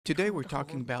Today we're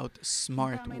talking about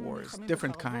smart wars,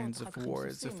 different kinds of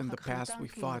wars. If in the past we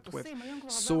fought with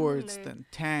swords, then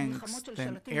tanks,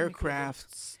 then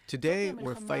aircrafts, today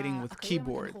we're fighting with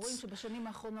keyboards.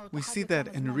 We see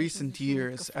that in recent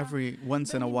years, every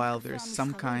once in a while there's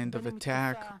some kind of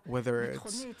attack, whether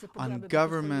it's on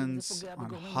governments,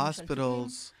 on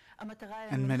hospitals,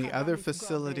 and many other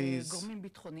facilities.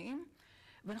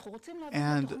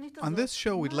 And on this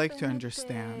show we'd like to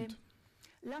understand,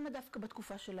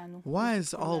 why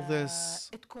is all this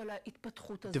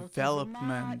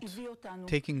development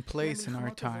taking place in our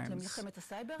times?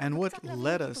 And what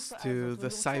led us to the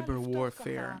cyber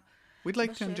warfare? We'd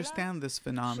like to understand this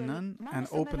phenomenon and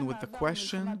open with the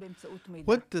question,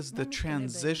 what does the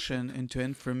transition into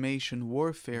information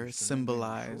warfare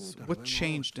symbolize? What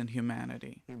changed in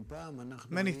humanity?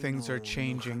 Many things are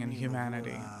changing in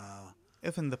humanity.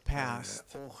 If in the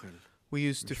past we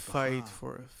used to fight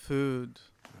for food,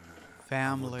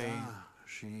 family,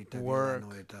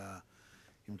 work,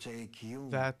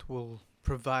 that will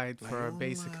provide for our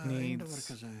basic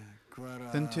needs,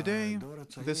 then today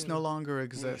this no longer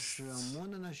exists.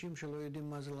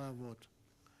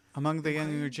 Among the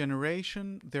younger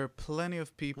generation, there are plenty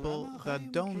of people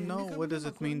that don't know what does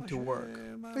it mean to work.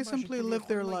 They simply live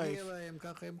their life.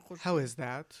 How is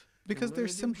that? Because they're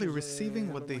simply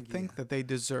receiving what they think that they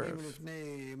deserve,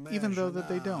 even though that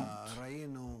they don't.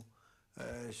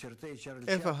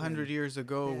 If 100 years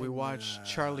ago we watched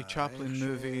Charlie Chaplin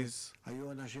movies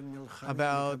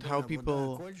about how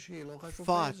people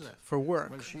fought for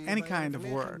work, any kind of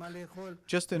work,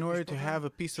 just in order to have a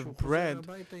piece of bread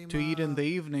to eat in the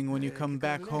evening when you come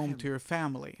back home to your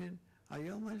family.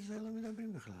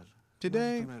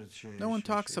 Today, no one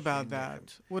talks about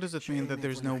that. What does it mean that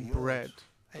there's no bread?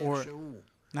 Or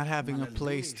not having a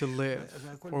place to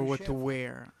live, or what to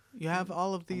wear? You have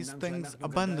all of these things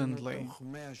abundantly.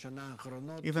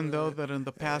 Even though that in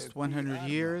the past 100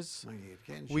 years,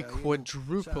 we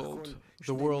quadrupled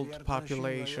the world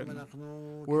population.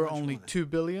 We're only 2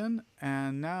 billion,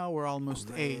 and now we're almost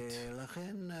 8.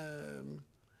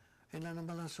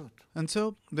 And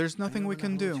so, there's nothing we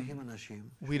can do.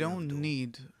 We don't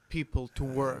need people to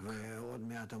work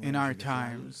in our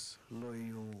times.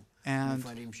 And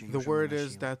the word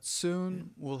is that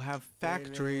soon we'll have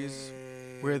factories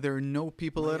where there are no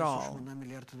people at all.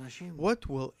 What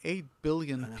will 8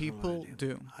 billion people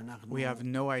do? We have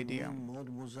no idea.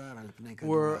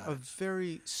 We're a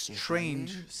very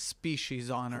strange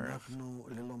species on Earth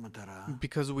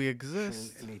because we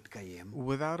exist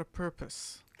without a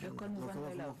purpose.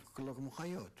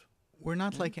 We're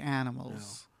not like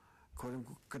animals.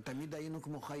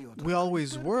 We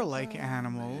always were like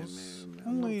animals,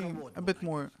 only a bit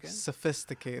more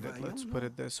sophisticated, let's put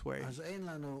it this way.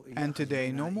 And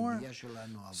today, no more?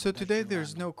 So today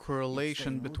there's no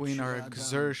correlation between our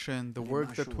exertion, the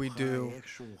work that we do,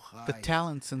 the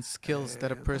talents and skills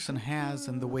that a person has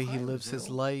and the way he lives his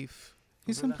life.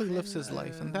 He simply lives his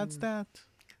life, and that's that.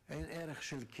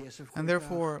 And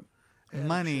therefore,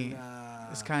 money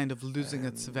is kind of losing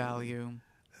its value.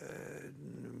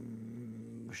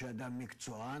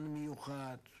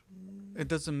 It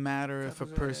doesn't matter if a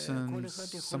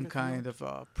person's some kind of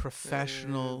a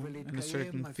professional in a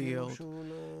certain field.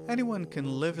 Anyone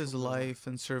can live his life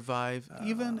and survive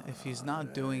even if he's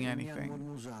not doing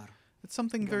anything. It's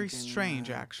something very strange,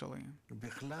 actually.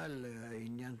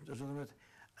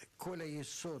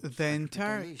 The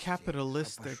entire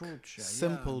capitalistic,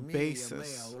 simple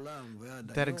basis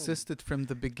that existed from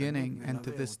the beginning and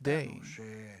to this day,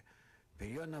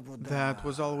 that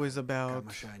was always about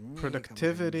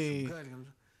productivity,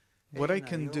 what I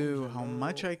can do, how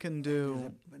much I can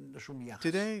do.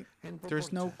 Today,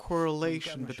 there's no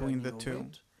correlation between the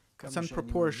two. It's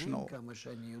unproportional.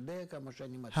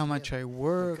 How much I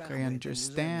work, I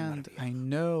understand, I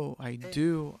know, I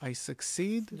do, I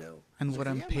succeed, and what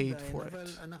I'm paid for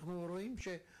it.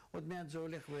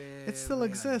 It still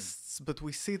exists, but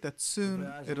we see that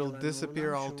soon it'll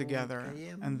disappear altogether,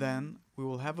 and then we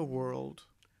will have a world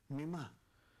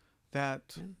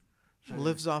that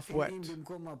lives off what?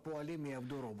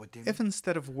 If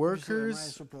instead of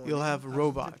workers, you'll have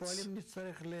robots,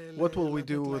 what will we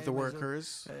do with the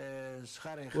workers?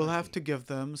 We'll have to give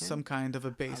them some kind of a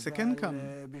basic income.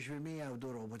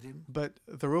 But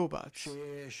the robots,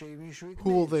 who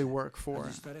will they work for?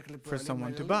 For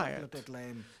someone to buy it.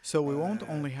 So we won't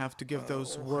only have to give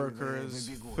those workers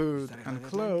food and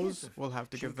clothes, we'll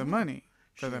have to give them money.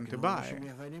 for them to buy.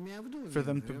 For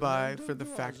them to buy, for the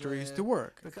factories to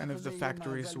work. And if the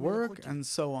factories work, and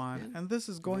so on. And this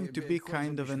is going to be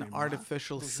kind of an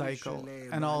artificial cycle.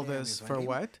 And all this for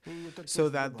what? So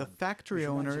that the factory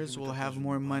owners will have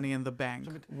more money in the bank.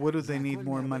 What do they need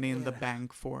more money in the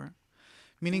bank for?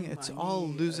 Meaning it's all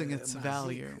losing its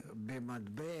value.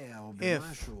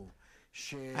 If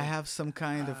I have some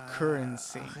kind of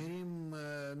currency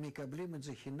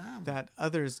that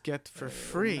others get for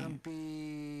free,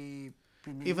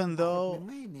 even though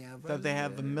that they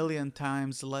have 1,000,000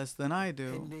 times less than I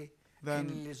do,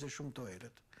 then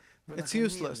it's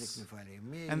useless.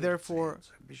 And therefore,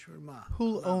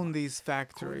 who'll own these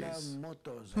factories?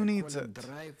 Who needs it?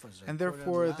 And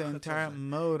therefore, the entire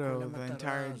motto, the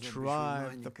entire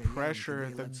drive, the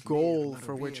pressure, the goal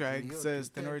for which I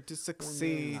exist in order to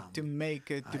succeed, to make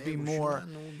it, to be more,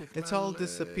 it's all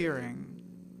disappearing.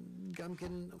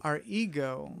 Our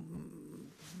ego,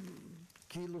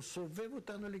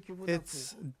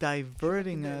 it's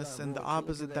diverting us in the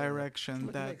opposite direction,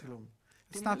 that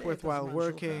it's not worthwhile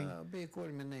working,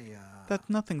 that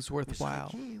nothing's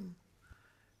worthwhile.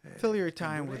 Fill your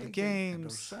time with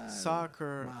games,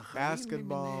 soccer,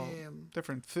 basketball,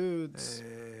 different foods,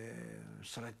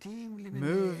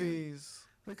 movies,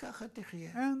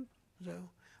 and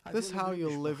this is how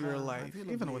you'll live your life,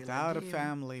 even without a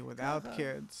family, without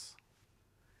kids.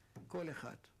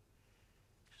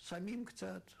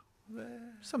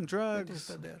 Some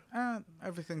drugs, and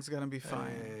everything's going to be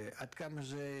fine.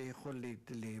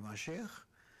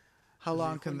 How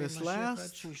long can this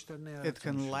last? It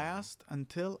can last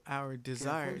until our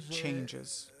desire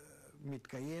changes.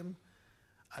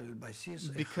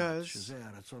 Because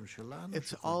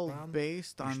it's all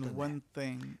based on one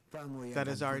thing, that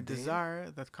is our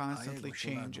desire that constantly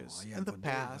changes. In the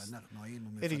past,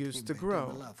 it used to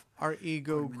grow. Our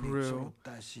ego grew,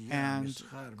 and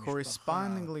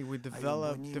correspondingly we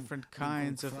developed different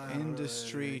kinds of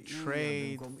industry,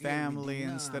 trade, family.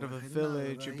 Instead of a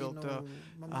village, you built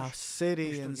a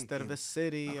city instead of a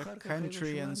city, a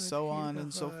country, and so on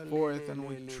and so forth, and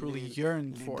we truly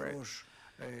yearned for it.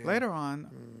 Later on,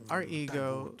 our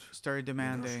ego started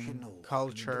demanding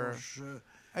culture,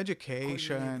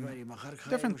 education,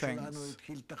 different things.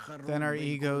 Then our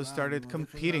ego started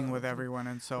competing with everyone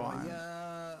and so on.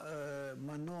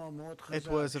 It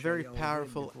was a very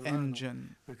powerful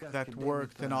engine that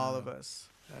worked in all of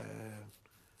us.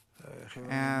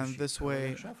 And this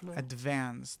way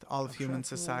advanced all of human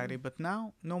society. But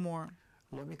now, no more.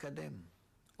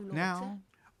 Now,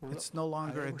 it's no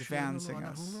longer advancing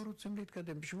us.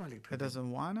 It doesn't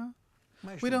wanna?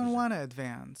 We don't want to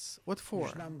advance. What for?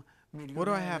 What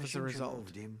do I have as a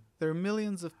result? There are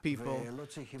millions of people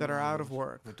that are out of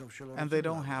work, and they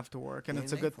don't have to work, and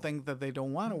it's a good thing that they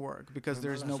don't want to work, because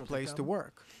there's no place to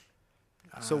work.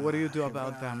 So what do you do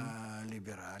about them?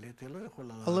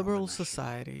 A liberal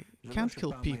society can't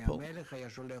kill people.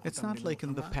 It's not like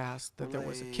in the past that there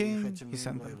was a king, he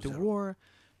sent them to war,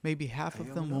 maybe half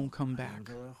of them won't come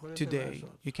back. Today,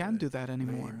 you can't do that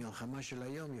anymore.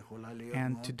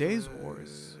 And today's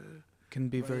wars can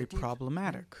be very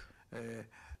problematic.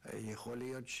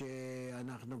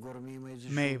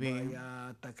 Maybe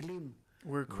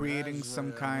we're creating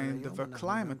some kind of a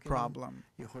climate problem.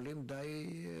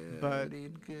 But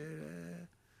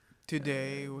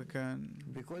today we can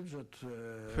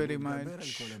pretty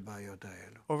much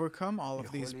overcome all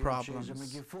of these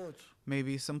problems.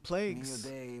 Maybe some plagues.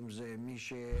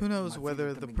 Who knows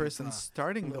whether the person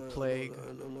starting the plague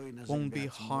won't be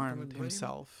harmed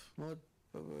himself?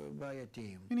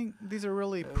 Meaning, these are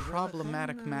really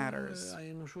problematic matters.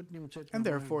 And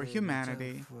therefore,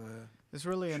 humanity is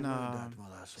really in a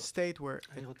state where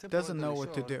it doesn't know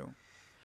what to do.